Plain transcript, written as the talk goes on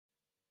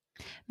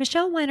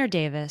Michelle Weiner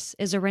Davis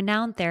is a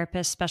renowned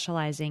therapist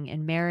specializing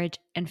in marriage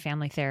and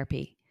family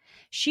therapy.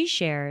 She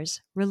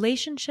shares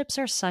relationships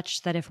are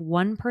such that if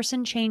one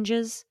person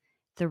changes,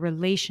 the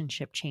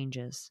relationship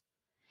changes.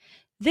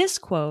 This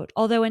quote,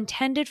 although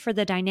intended for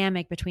the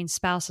dynamic between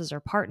spouses or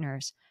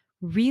partners,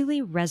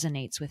 really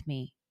resonates with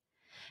me.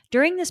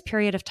 During this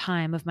period of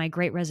time of my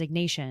great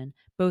resignation,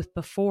 both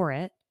before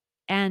it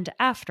and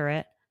after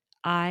it,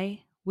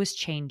 I was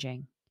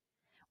changing.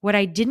 What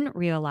I didn't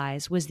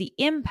realize was the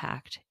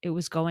impact it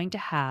was going to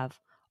have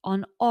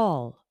on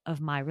all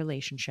of my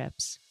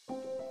relationships.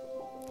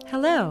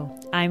 Hello,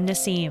 I'm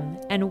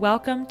Naseem, and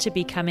welcome to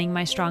Becoming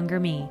My Stronger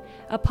Me,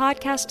 a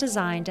podcast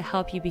designed to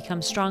help you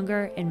become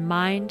stronger in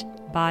mind,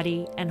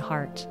 body, and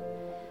heart.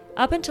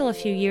 Up until a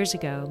few years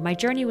ago, my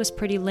journey was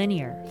pretty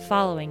linear,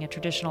 following a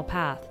traditional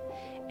path.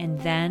 And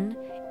then,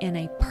 in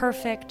a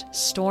perfect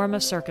storm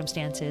of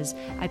circumstances,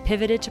 I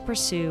pivoted to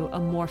pursue a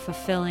more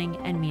fulfilling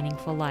and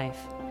meaningful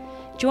life.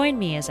 Join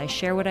me as I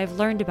share what I've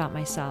learned about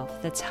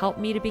myself that's helped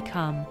me to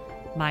become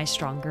my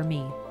stronger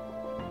me.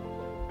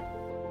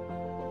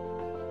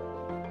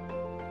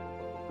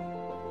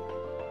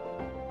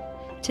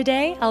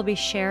 Today, I'll be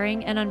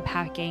sharing and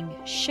unpacking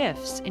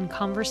shifts in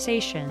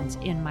conversations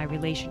in my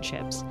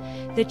relationships,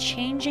 the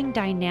changing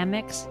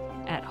dynamics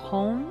at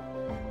home,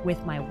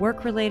 with my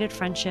work-related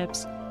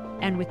friendships,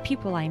 and with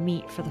people I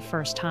meet for the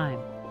first time.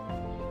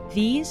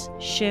 These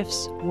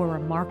shifts were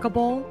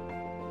remarkable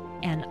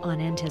and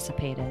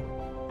unanticipated.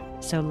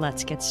 So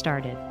let's get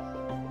started.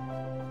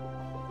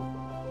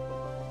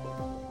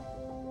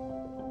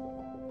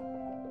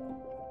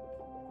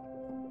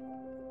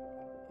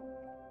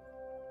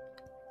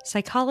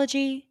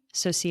 Psychology,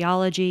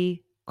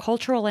 sociology,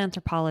 cultural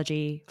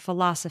anthropology,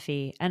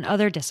 philosophy, and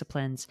other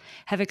disciplines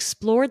have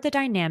explored the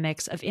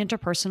dynamics of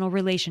interpersonal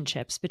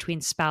relationships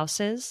between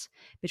spouses,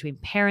 between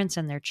parents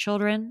and their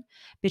children,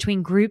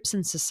 between groups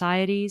and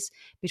societies,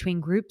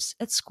 between groups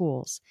at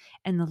schools,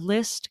 and the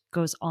list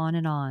goes on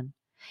and on.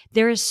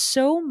 There is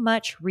so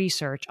much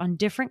research on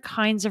different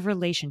kinds of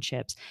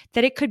relationships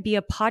that it could be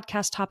a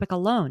podcast topic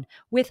alone,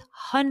 with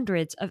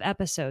hundreds of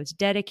episodes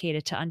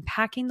dedicated to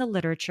unpacking the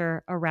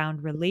literature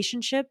around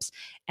relationships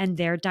and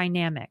their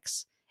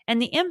dynamics, and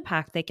the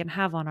impact they can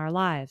have on our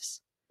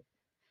lives.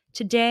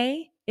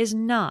 Today is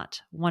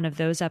not one of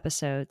those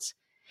episodes.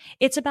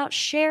 It's about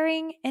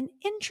sharing an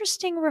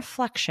interesting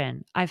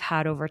reflection I've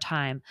had over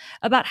time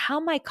about how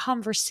my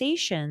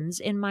conversations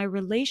in my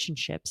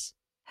relationships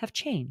have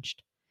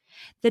changed.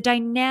 The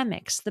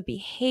dynamics, the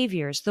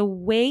behaviors, the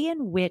way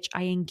in which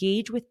I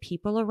engage with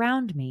people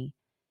around me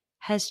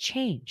has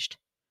changed.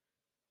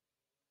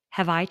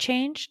 Have I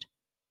changed?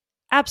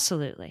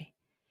 Absolutely.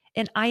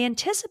 And I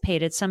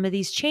anticipated some of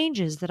these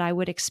changes that I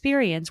would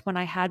experience when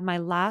I had my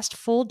last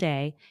full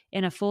day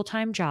in a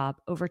full-time job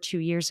over 2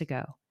 years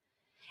ago.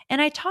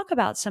 And I talk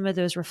about some of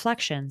those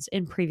reflections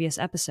in previous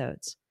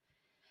episodes.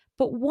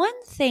 But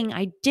one thing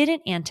I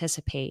didn't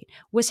anticipate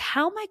was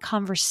how my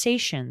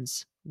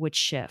conversations would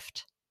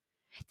shift.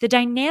 The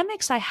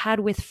dynamics I had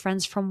with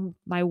friends from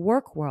my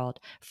work world,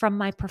 from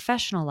my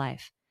professional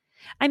life.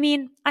 I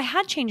mean, I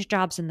had changed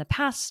jobs in the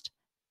past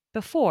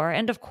before,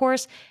 and of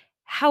course,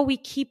 how we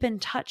keep in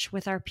touch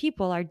with our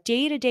people, our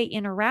day-to-day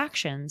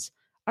interactions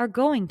are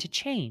going to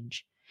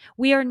change.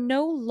 We are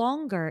no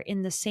longer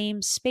in the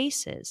same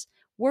spaces,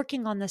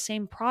 working on the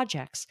same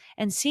projects,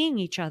 and seeing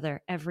each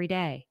other every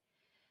day.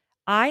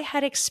 I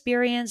had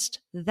experienced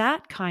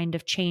that kind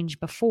of change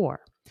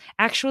before,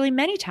 actually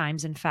many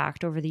times, in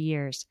fact, over the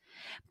years.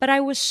 But I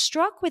was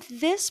struck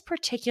with this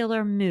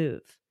particular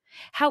move,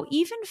 how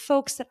even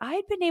folks that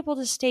I'd been able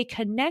to stay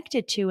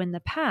connected to in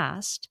the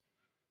past,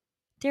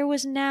 there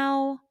was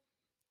now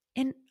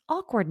an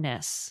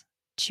awkwardness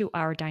to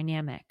our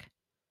dynamic.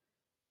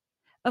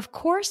 Of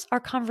course,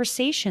 our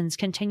conversations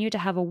continue to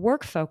have a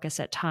work focus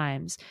at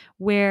times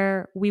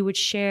where we would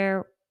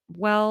share,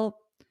 well,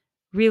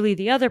 really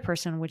the other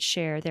person would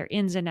share their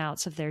ins and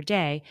outs of their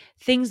day,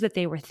 things that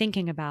they were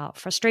thinking about,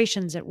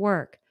 frustrations at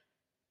work.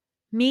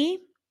 Me,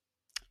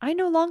 I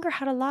no longer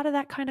had a lot of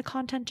that kind of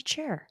content to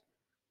share.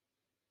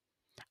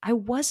 I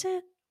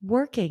wasn't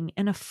working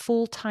in a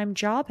full-time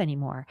job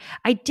anymore.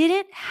 I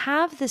didn't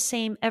have the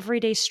same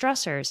everyday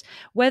stressors,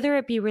 whether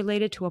it be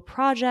related to a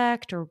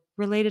project or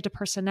related to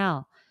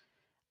personnel.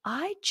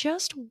 I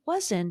just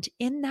wasn't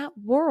in that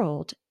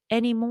world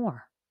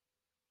anymore.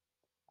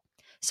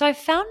 So I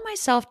found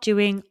myself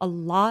doing a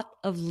lot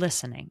of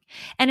listening.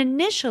 And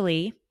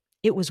initially,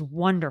 it was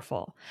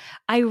wonderful.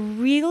 I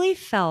really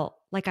felt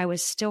like I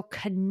was still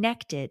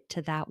connected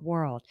to that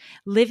world,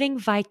 living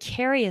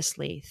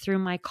vicariously through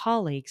my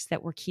colleagues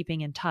that were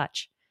keeping in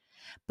touch.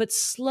 But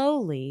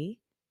slowly,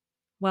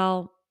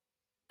 well,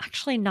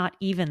 actually not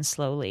even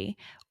slowly,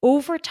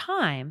 over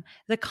time,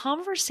 the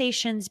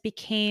conversations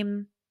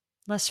became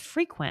less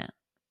frequent.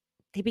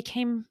 They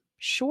became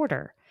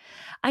shorter.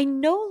 I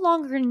no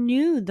longer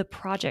knew the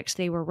projects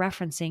they were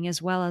referencing as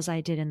well as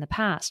I did in the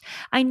past.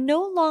 I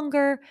no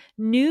longer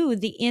knew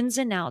the ins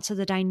and outs of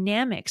the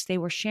dynamics they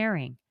were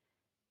sharing.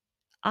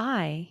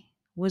 I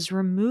was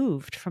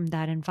removed from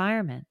that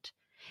environment.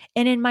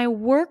 And in my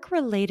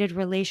work-related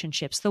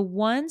relationships, the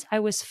ones I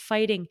was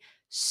fighting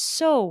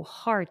so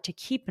hard to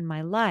keep in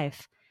my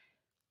life,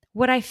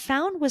 what I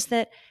found was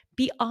that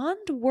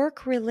beyond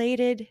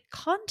work-related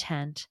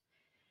content,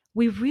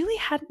 we really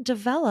hadn't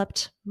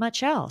developed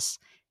much else,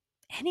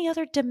 any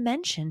other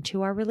dimension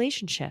to our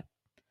relationship.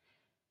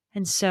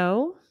 And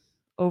so,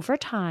 over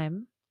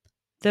time,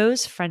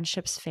 those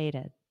friendships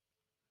faded.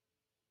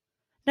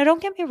 Now,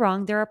 don't get me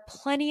wrong, there are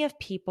plenty of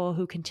people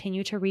who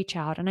continue to reach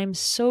out, and I'm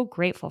so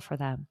grateful for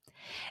them.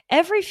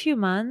 Every few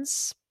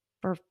months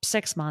or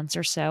 6 months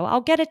or so,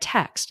 I'll get a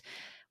text.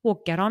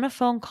 We'll get on a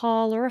phone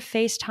call or a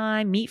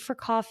FaceTime, meet for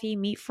coffee,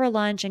 meet for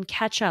lunch, and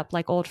catch up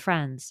like old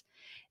friends.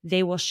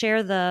 They will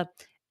share the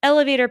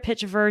elevator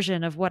pitch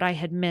version of what I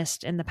had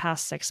missed in the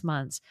past 6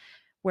 months,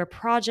 where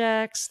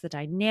projects, the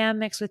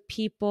dynamics with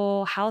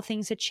people, how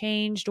things had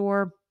changed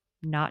or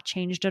not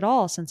changed at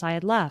all since I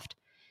had left.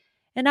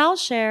 And I'll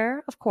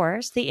share, of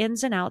course, the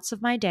ins and outs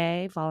of my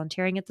day,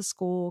 volunteering at the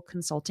school,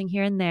 consulting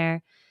here and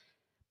there,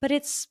 but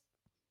it's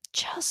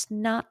just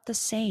not the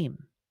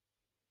same.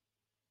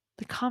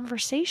 The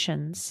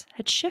conversations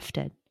had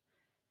shifted.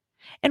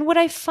 And what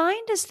I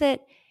find is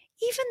that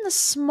even the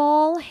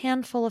small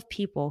handful of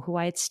people who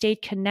I had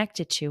stayed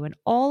connected to in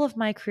all of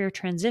my career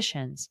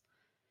transitions,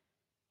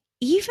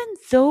 even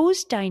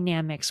those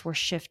dynamics were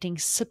shifting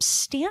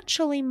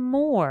substantially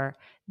more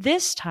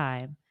this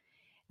time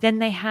than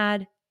they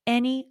had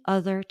any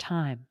other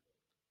time.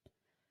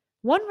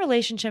 One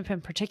relationship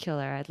in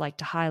particular I'd like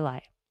to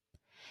highlight.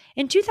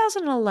 In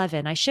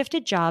 2011, I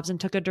shifted jobs and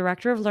took a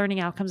Director of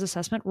Learning Outcomes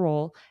Assessment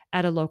role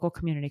at a local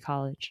community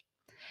college.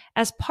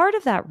 As part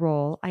of that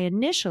role, I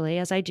initially,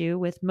 as I do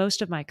with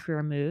most of my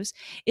career moves,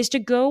 is to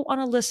go on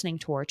a listening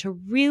tour to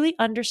really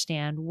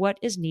understand what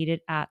is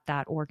needed at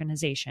that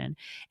organization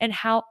and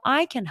how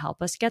I can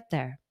help us get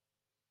there.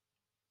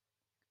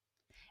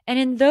 And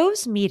in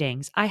those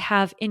meetings, I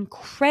have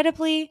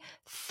incredibly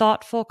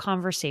thoughtful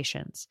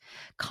conversations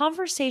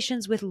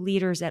with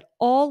leaders at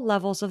all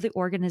levels of the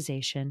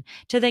organization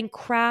to then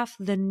craft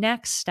the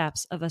next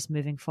steps of us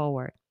moving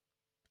forward.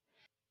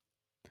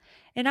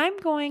 And I'm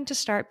going to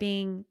start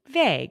being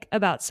vague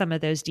about some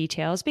of those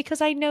details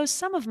because I know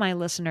some of my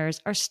listeners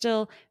are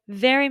still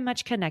very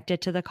much connected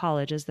to the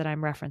colleges that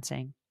I'm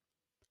referencing.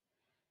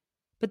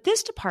 But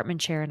this department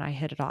chair and I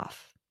hit it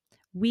off.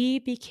 We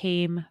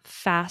became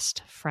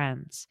fast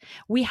friends.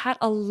 We had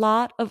a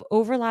lot of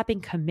overlapping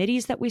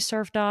committees that we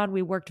served on.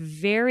 We worked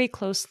very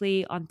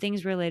closely on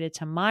things related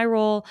to my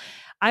role.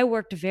 I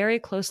worked very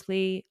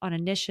closely on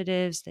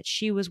initiatives that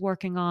she was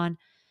working on.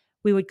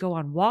 We would go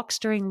on walks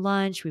during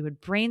lunch. We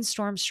would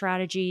brainstorm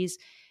strategies.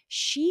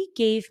 She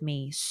gave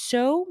me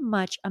so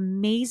much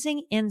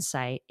amazing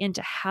insight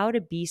into how to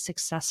be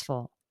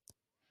successful.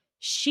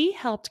 She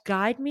helped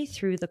guide me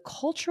through the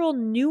cultural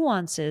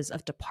nuances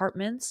of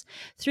departments,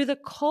 through the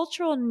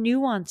cultural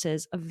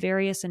nuances of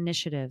various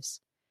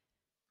initiatives.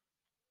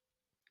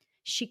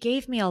 She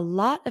gave me a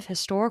lot of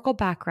historical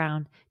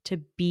background to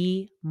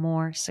be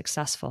more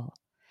successful.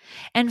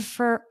 And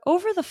for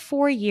over the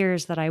 4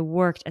 years that I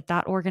worked at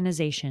that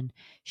organization,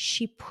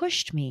 she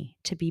pushed me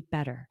to be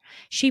better.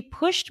 She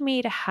pushed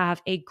me to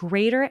have a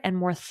greater and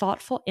more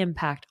thoughtful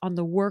impact on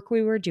the work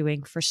we were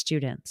doing for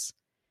students.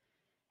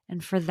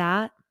 And for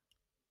that,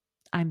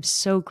 I'm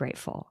so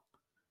grateful.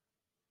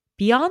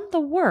 Beyond the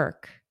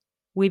work,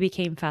 we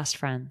became fast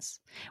friends.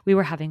 We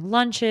were having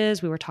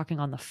lunches, we were talking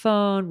on the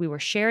phone, we were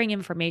sharing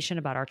information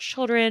about our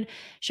children,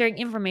 sharing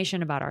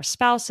information about our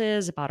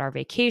spouses, about our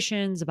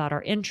vacations, about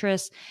our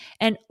interests.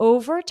 And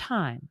over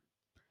time,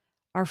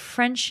 our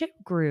friendship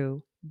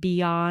grew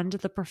beyond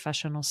the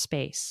professional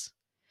space.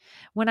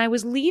 When I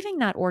was leaving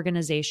that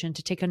organization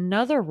to take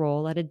another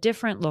role at a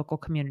different local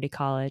community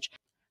college,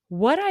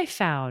 what I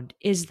found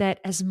is that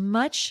as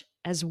much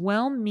as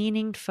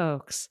well-meaning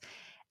folks,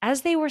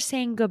 as they were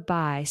saying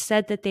goodbye,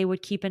 said that they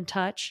would keep in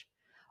touch,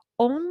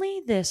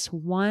 only this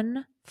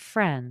one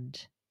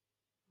friend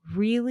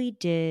really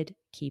did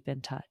keep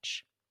in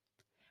touch.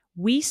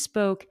 We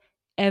spoke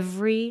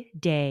every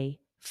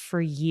day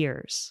for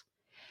years.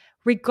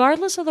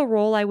 Regardless of the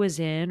role I was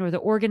in or the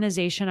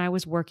organization I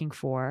was working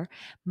for,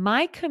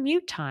 my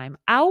commute time,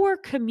 our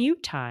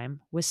commute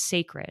time, was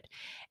sacred.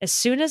 As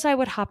soon as I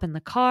would hop in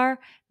the car,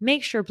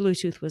 make sure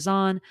Bluetooth was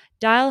on,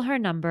 dial her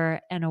number,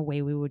 and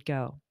away we would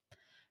go.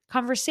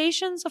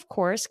 Conversations, of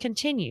course,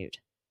 continued,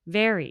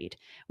 varied.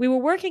 We were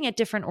working at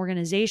different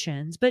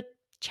organizations, but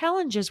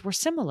challenges were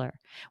similar.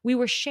 We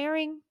were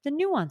sharing the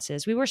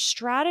nuances. We were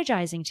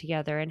strategizing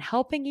together and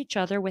helping each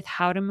other with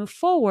how to move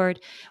forward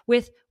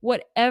with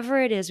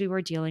whatever it is we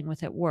were dealing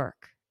with at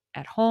work,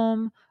 at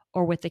home,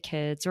 or with the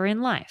kids, or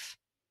in life.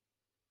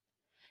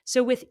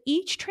 So with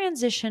each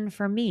transition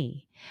for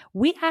me,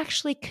 we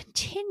actually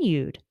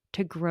continued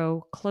to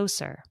grow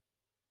closer.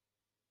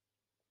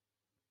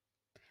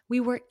 We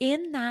were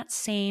in that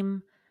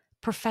same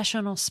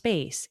professional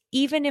space,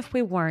 even if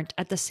we weren't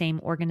at the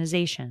same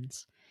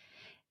organizations.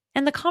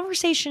 And the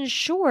conversation,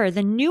 sure,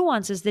 the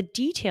nuances, the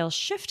details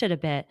shifted a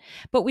bit,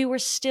 but we were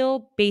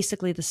still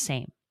basically the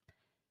same.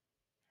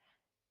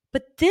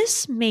 But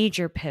this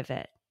major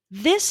pivot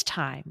This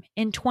time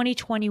in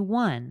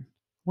 2021,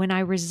 when I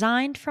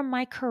resigned from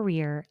my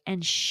career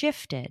and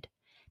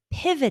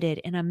pivoted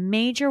in a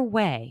major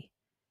way,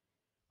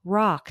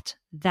 rocked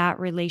that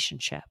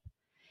relationship.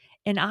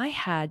 And I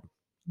had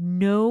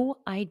no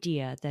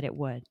idea that it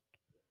would.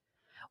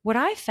 What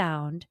I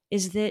found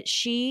is that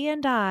she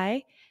and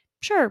I,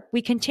 sure,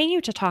 we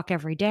continue to talk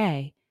every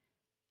day,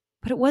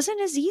 but it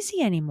wasn't as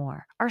easy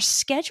anymore. Our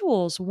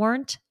schedules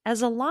weren't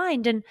as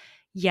aligned. And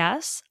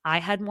yes, I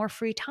had more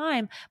free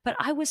time, but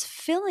I was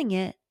filling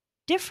it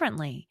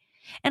differently.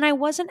 And I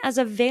wasn't as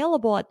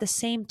available at the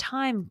same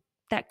time,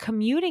 that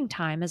commuting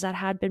time, as I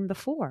had been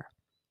before.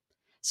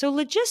 So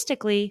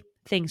logistically,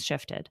 things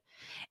shifted.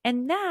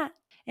 And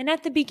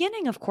at the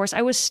beginning, of course,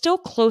 I was still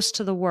close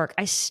to the work.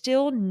 I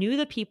still knew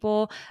the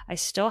people. I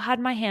still had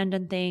my hand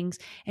in things,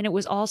 and it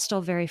was all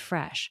still very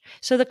fresh.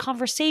 So the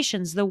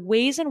conversations, the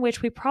ways in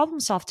which we problem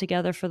solved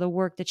together for the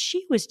work that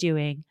she was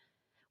doing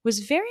was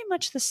very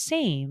much the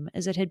same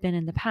as it had been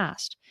in the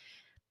past.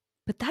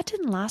 But that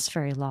didn't last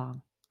very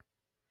long.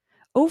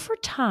 Over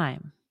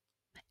time,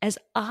 as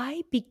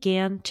I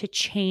began to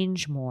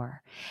change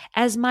more,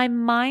 as my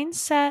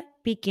mindset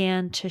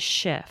began to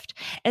shift,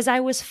 as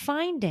I was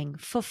finding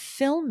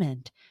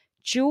fulfillment,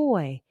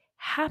 joy,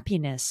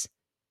 happiness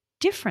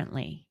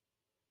differently,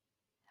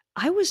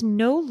 I was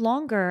no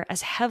longer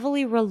as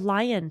heavily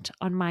reliant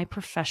on my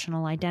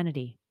professional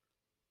identity.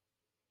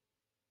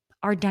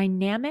 Our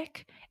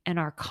dynamic and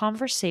our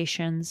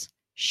conversations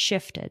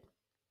shifted.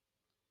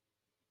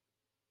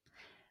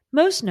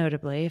 Most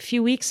notably, a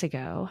few weeks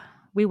ago,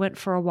 we went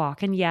for a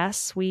walk. And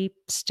yes, we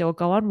still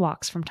go on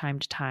walks from time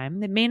to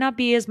time. It may not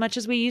be as much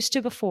as we used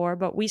to before,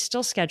 but we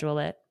still schedule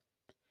it.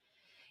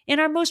 In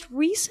our most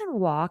recent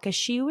walk, as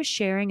she was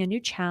sharing a new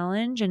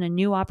challenge and a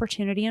new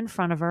opportunity in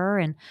front of her,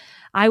 and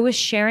I was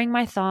sharing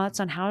my thoughts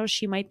on how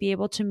she might be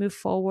able to move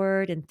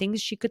forward and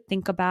things she could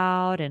think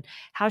about and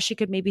how she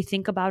could maybe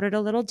think about it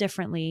a little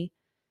differently,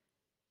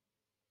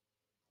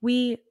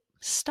 we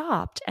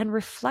stopped and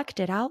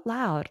reflected out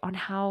loud on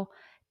how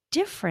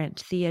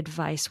different the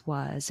advice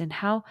was and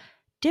how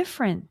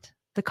different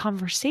the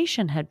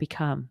conversation had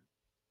become.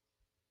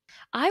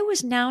 I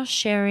was now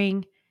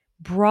sharing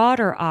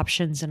broader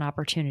options and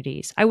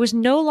opportunities. I was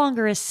no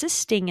longer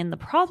assisting in the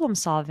problem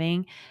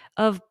solving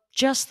of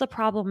just the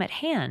problem at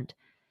hand.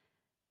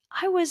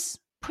 I was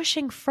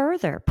pushing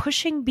further,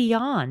 pushing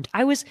beyond.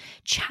 I was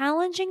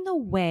challenging the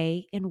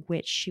way in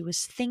which she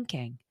was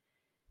thinking.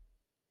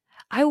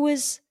 I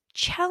was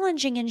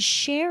challenging and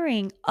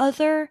sharing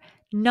other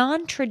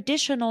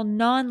non-traditional,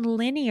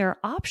 non-linear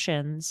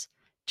options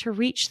to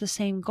reach the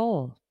same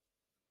goal.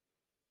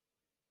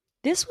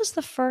 This was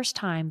the first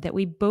time that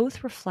we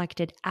both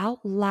reflected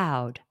out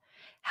loud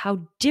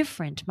how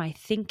different my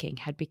thinking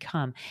had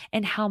become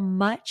and how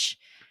much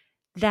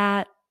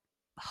that,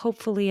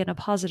 hopefully in a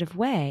positive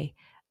way,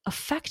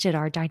 affected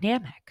our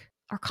dynamic.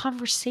 Our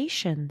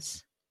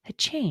conversations had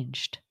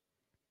changed.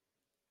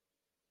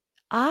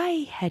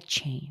 I had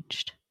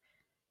changed.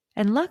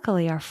 And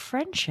luckily, our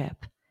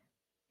friendship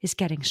is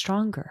getting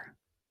stronger.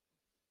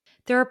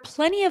 There are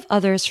plenty of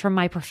others from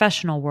my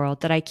professional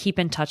world that I keep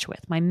in touch with,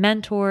 my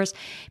mentors,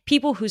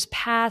 people whose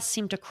paths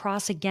seem to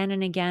cross again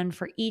and again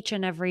for each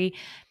and every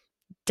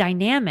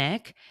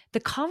dynamic.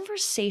 The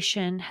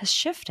conversation has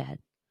shifted.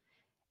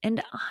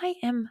 And I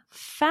am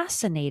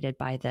fascinated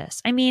by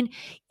this. I mean,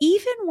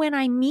 even when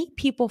I meet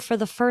people for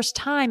the first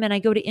time and I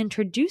go to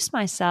introduce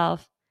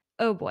myself,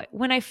 oh boy,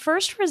 when I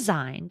first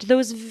resigned,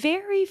 those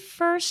very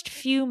first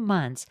few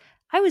months,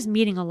 I was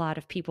meeting a lot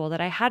of people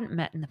that I hadn't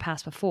met in the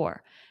past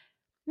before,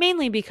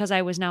 mainly because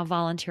I was now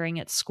volunteering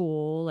at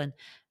school and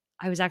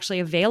I was actually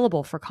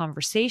available for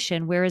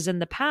conversation. Whereas in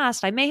the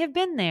past, I may have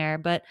been there,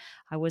 but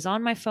I was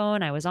on my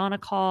phone, I was on a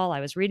call,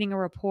 I was reading a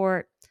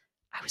report,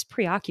 I was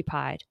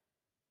preoccupied.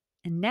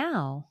 And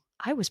now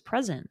I was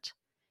present.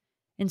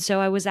 And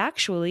so I was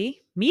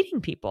actually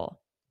meeting people.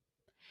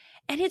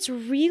 And it's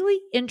really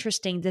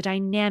interesting, the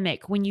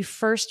dynamic when you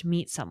first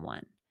meet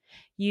someone.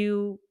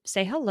 You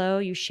say hello,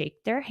 you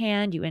shake their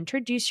hand, you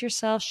introduce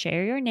yourself,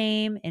 share your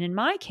name, and in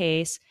my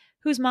case,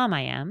 whose mom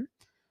I am.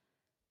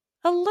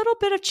 A little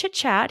bit of chit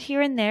chat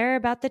here and there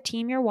about the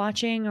team you're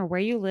watching or where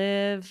you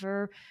live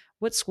or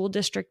what school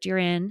district you're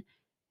in.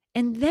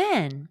 And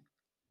then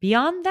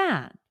beyond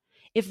that,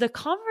 if the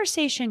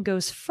conversation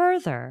goes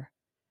further,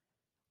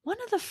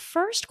 one of the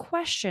first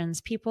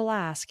questions people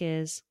ask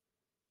is,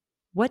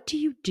 what do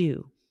you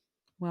do?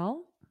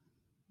 Well,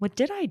 what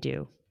did I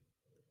do?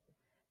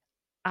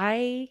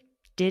 I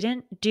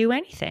didn't do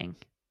anything.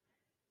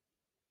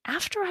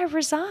 After I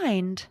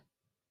resigned,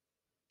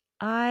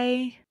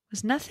 I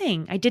was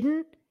nothing. I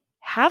didn't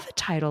have a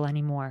title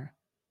anymore.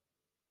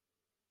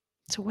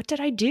 So what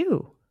did I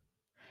do?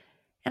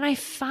 And I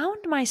found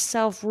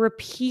myself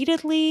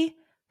repeatedly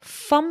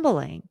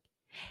fumbling.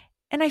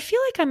 And I feel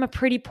like I'm a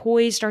pretty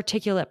poised,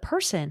 articulate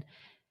person.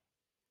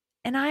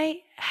 And I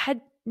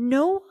had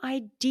no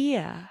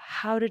idea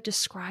how to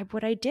describe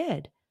what I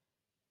did.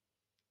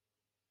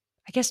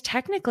 I guess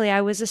technically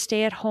I was a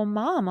stay-at-home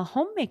mom, a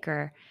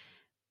homemaker.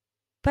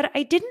 But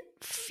I didn't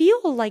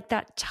feel like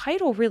that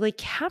title really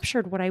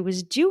captured what I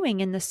was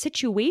doing and the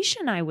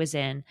situation I was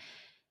in.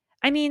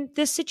 I mean,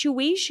 this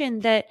situation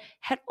that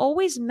had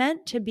always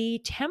meant to be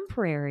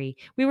temporary.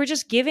 We were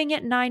just giving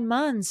it 9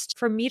 months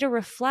for me to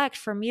reflect,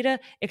 for me to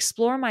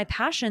explore my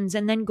passions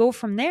and then go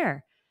from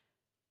there.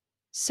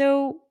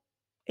 So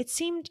it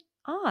seemed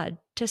odd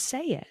to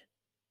say it.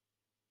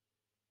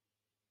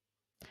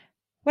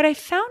 What I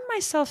found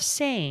myself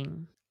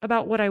saying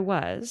about what I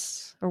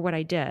was or what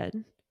I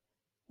did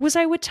was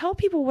I would tell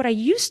people what I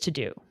used to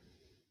do.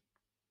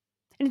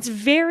 And it's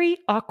very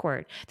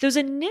awkward. Those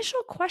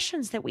initial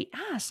questions that we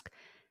ask,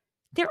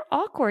 they're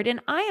awkward. And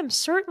I am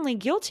certainly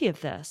guilty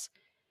of this.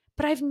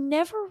 But I've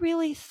never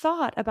really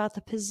thought about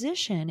the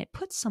position it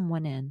puts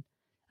someone in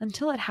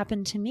until it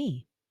happened to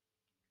me.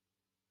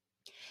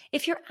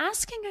 If you're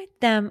asking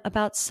them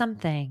about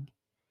something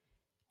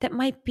that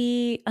might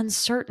be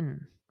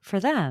uncertain for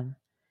them,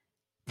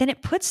 then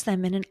it puts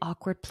them in an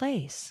awkward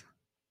place.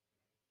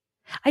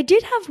 I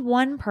did have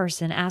one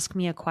person ask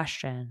me a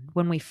question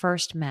when we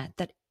first met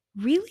that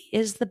really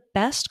is the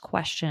best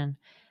question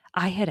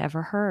I had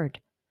ever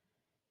heard.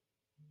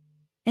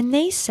 And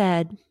they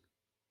said,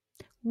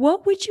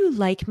 "What would you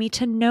like me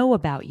to know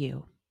about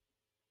you?"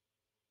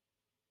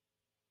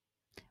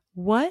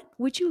 What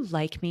would you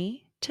like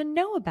me to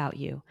know about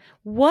you?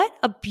 What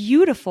a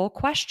beautiful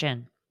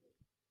question.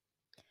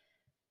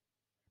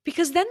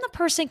 Because then the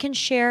person can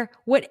share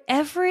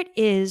whatever it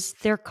is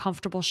they're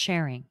comfortable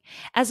sharing,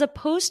 as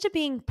opposed to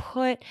being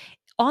put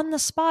on the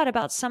spot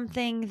about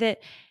something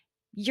that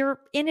you're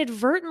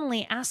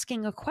inadvertently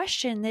asking a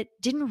question that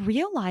didn't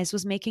realize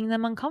was making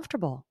them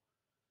uncomfortable.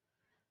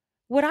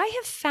 What I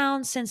have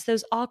found since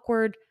those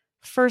awkward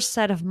first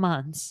set of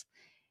months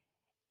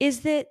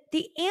is that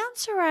the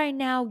answer I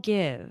now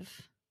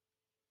give,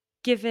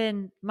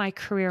 given my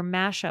career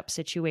mashup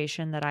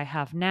situation that I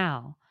have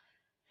now,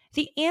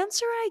 the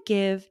answer I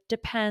give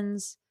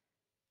depends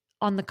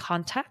on the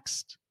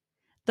context,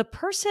 the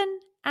person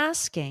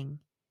asking,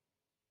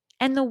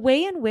 and the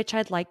way in which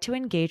I'd like to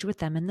engage with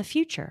them in the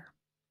future.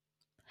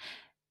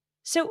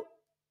 So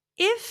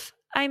if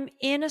I'm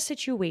in a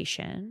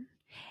situation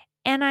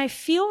and I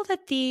feel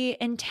that the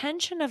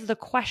intention of the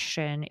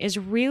question is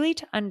really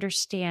to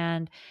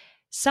understand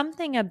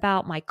something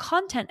about my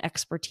content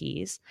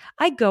expertise,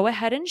 I go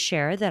ahead and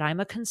share that I'm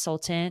a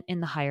consultant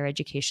in the higher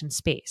education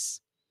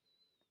space.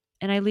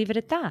 And I leave it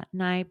at that.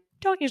 And I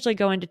don't usually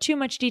go into too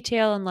much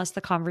detail unless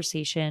the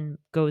conversation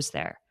goes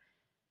there.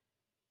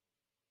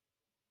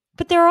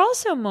 But there are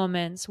also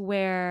moments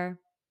where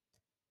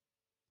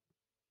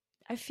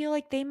I feel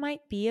like they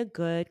might be a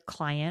good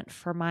client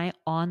for my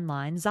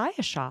online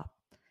Zaya shop.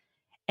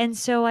 And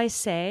so I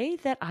say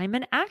that I'm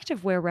an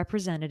activewear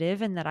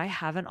representative and that I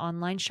have an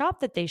online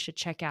shop that they should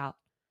check out.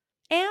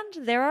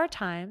 And there are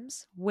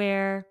times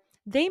where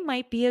they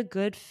might be a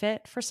good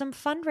fit for some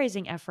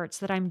fundraising efforts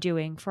that I'm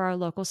doing for our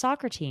local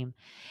soccer team.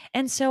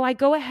 And so I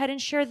go ahead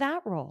and share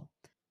that role.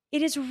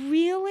 It is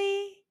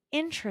really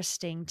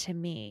interesting to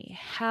me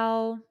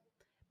how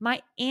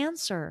my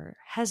answer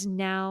has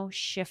now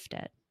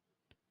shifted.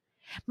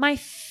 My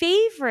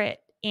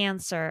favorite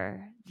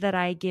answer that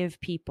I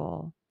give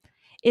people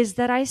is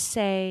that I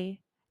say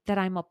that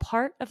I'm a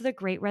part of the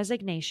Great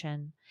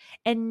Resignation,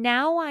 and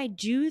now I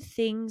do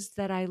things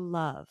that I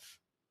love.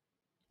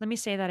 Let me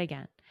say that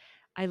again.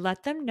 I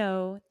let them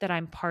know that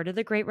I'm part of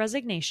the Great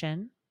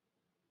Resignation,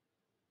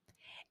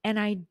 and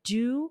I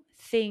do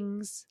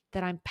things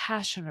that I'm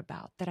passionate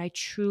about, that I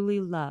truly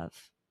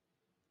love.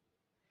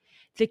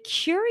 The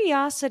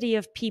curiosity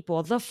of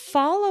people, the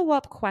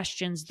follow-up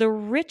questions, the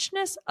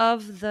richness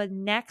of the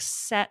next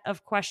set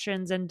of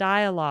questions and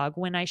dialogue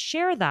when I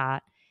share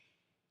that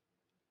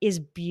is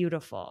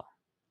beautiful.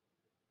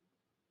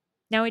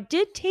 Now, it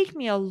did take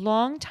me a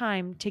long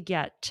time to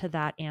get to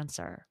that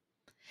answer.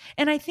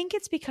 And I think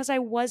it's because I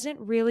wasn't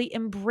really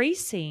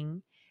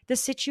embracing the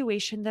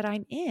situation that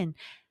I'm in.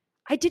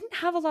 I didn't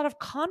have a lot of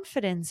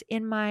confidence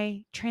in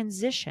my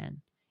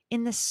transition,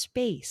 in the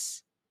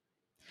space.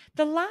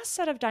 The last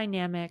set of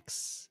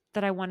dynamics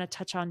that I want to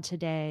touch on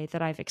today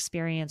that I've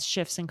experienced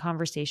shifts in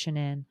conversation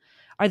in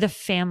are the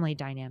family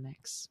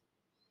dynamics.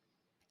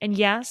 And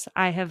yes,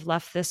 I have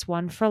left this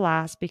one for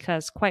last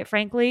because, quite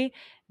frankly,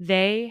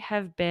 they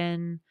have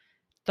been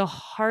the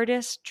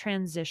hardest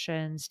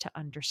transitions to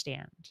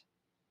understand.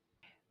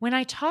 When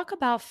I talk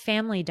about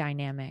family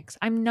dynamics,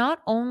 I'm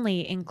not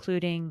only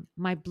including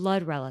my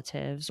blood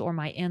relatives or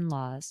my in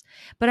laws,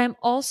 but I'm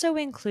also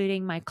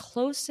including my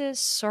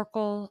closest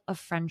circle of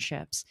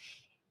friendships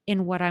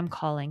in what I'm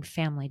calling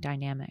family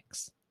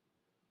dynamics.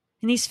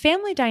 And these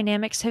family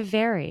dynamics have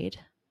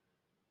varied.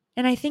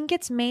 And I think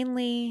it's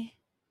mainly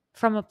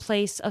from a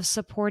place of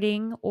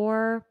supporting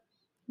or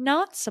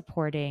not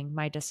supporting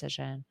my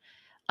decision,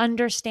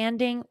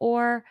 understanding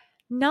or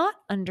not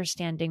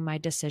understanding my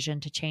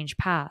decision to change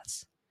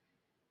paths.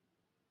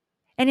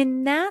 And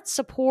in that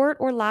support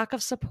or lack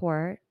of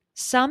support,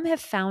 some have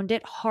found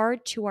it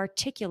hard to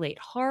articulate,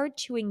 hard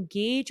to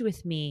engage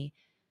with me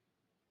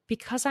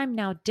because I'm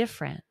now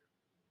different.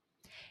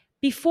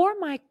 Before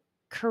my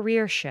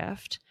career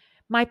shift,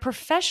 My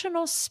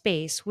professional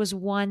space was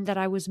one that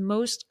I was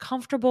most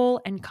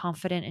comfortable and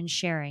confident in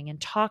sharing and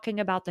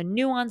talking about the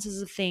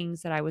nuances of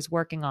things that I was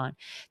working on,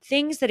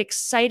 things that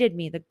excited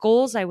me, the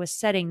goals I was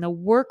setting, the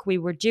work we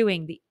were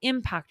doing, the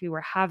impact we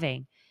were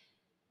having.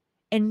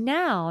 And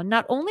now,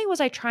 not only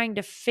was I trying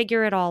to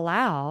figure it all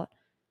out,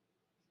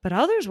 but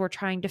others were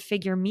trying to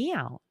figure me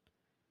out.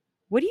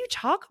 What do you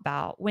talk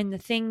about when the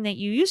thing that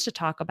you used to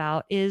talk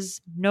about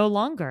is no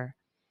longer?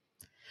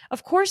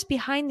 Of course,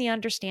 behind the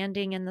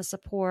understanding and the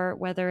support,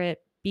 whether it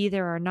be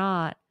there or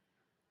not,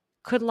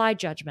 could lie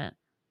judgment.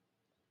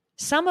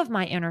 Some of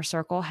my inner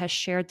circle has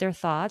shared their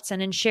thoughts,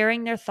 and in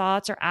sharing their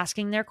thoughts or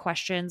asking their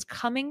questions,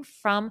 coming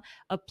from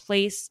a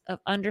place of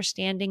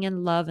understanding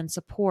and love and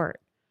support.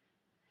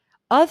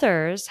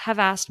 Others have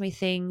asked me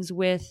things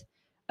with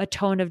a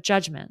tone of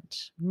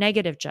judgment,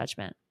 negative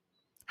judgment.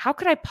 How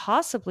could I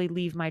possibly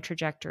leave my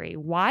trajectory?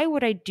 Why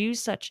would I do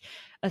such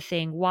a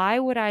thing? Why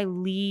would I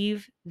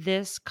leave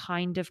this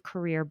kind of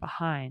career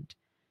behind?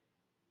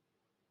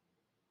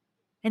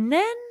 And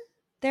then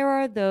there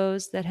are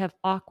those that have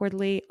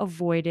awkwardly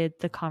avoided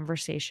the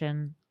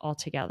conversation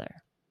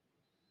altogether.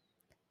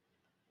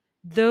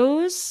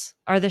 Those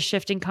are the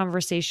shifting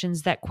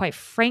conversations that, quite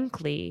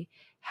frankly,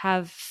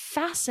 have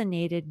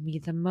fascinated me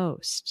the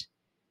most.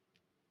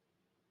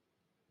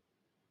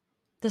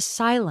 The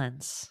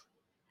silence,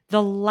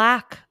 the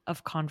lack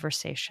of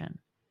conversation.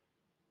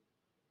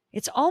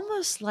 It's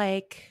almost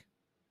like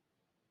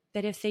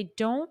that if they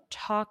don't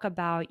talk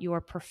about your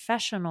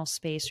professional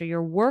space or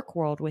your work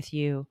world with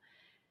you,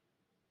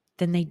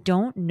 then they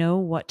don't know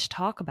what to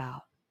talk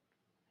about.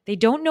 They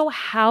don't know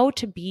how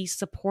to be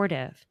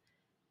supportive.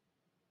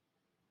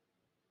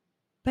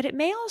 But it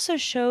may also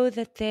show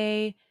that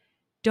they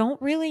don't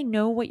really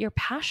know what you're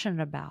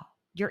passionate about,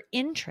 your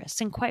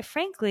interests, and quite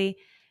frankly,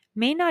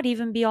 may not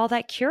even be all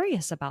that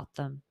curious about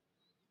them.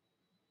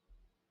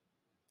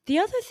 The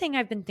other thing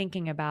I've been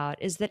thinking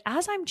about is that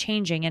as I'm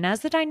changing and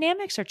as the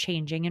dynamics are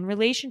changing and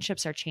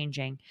relationships are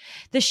changing,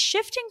 the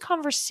shifting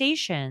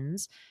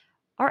conversations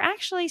are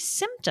actually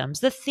symptoms,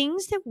 the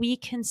things that we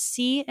can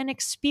see and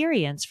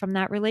experience from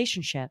that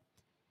relationship.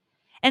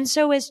 And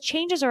so as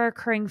changes are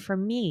occurring for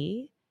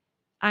me,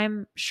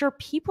 I'm sure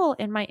people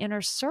in my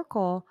inner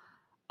circle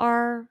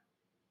are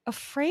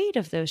afraid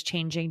of those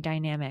changing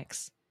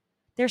dynamics.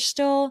 They're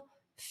still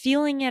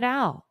feeling it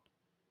out.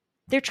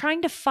 They're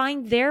trying to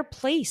find their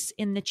place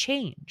in the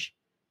change.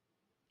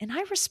 And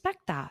I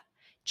respect that.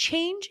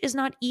 Change is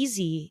not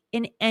easy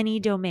in any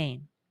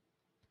domain.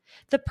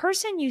 The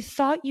person you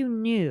thought you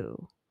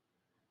knew,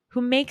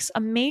 who makes a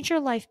major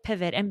life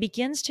pivot and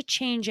begins to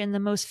change in the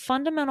most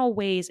fundamental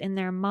ways in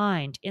their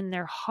mind, in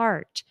their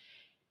heart,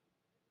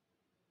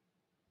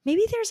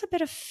 maybe there's a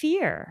bit of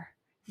fear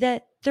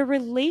that the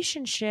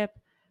relationship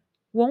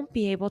won't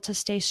be able to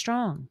stay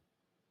strong.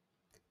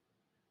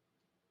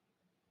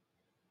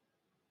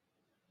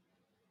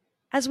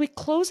 As we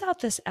close out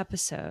this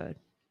episode,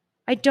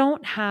 I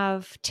don't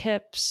have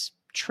tips,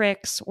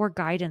 tricks, or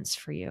guidance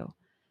for you.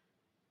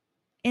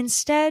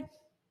 Instead,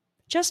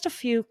 just a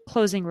few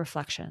closing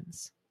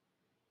reflections.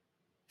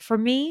 For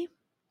me,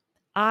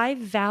 I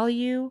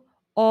value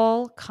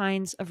all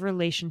kinds of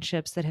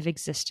relationships that have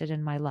existed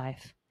in my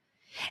life.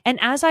 And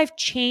as I've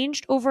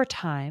changed over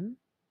time,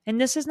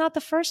 and this is not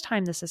the first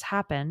time this has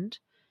happened,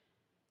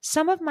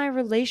 some of my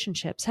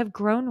relationships have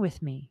grown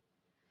with me.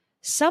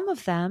 Some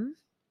of them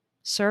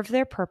served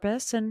their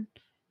purpose and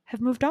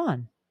have moved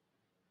on.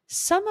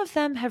 Some of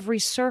them have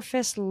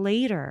resurfaced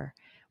later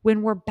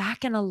when we're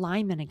back in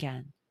alignment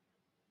again.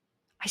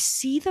 I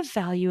see the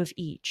value of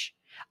each.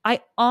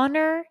 I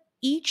honor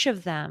each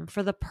of them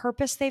for the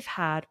purpose they've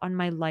had on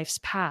my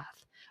life's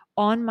path,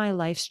 on my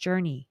life's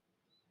journey.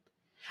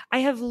 I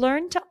have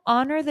learned to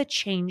honor the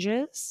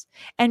changes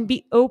and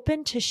be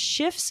open to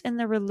shifts in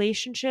the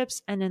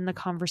relationships and in the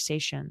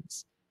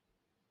conversations.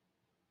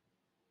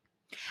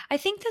 I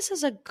think this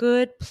is a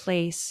good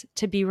place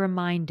to be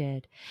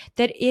reminded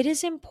that it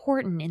is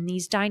important in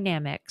these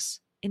dynamics,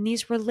 in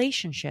these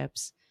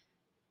relationships,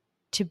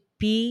 to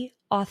be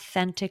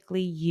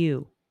authentically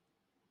you.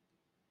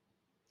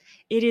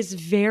 It is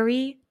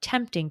very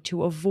tempting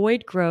to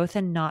avoid growth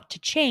and not to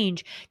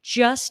change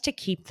just to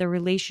keep the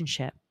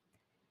relationship.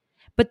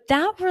 But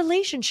that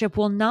relationship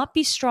will not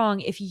be strong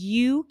if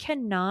you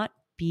cannot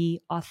be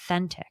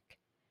authentic.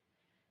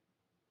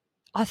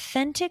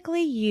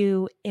 Authentically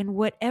you in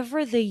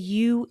whatever the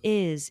you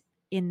is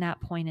in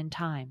that point in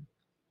time.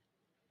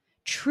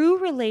 True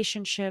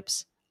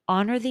relationships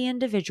honor the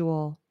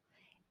individual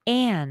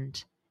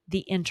and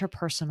the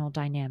interpersonal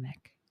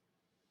dynamic.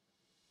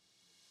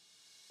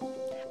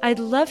 I'd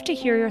love to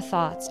hear your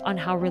thoughts on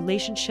how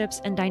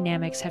relationships and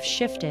dynamics have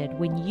shifted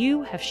when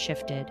you have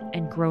shifted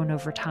and grown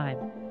over time.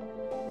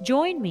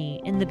 Join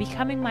me in the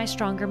Becoming My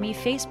Stronger Me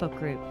Facebook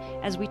group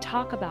as we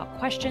talk about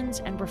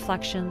questions and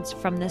reflections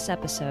from this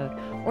episode,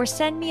 or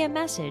send me a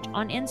message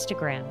on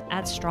Instagram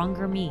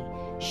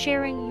 @StrongerMe,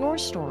 sharing your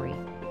story,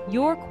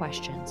 your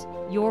questions,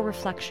 your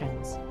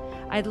reflections.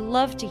 I'd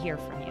love to hear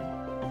from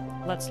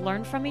you. Let's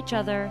learn from each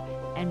other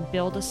and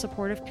build a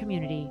supportive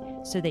community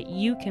so that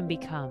you can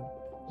become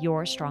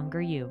your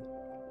stronger you.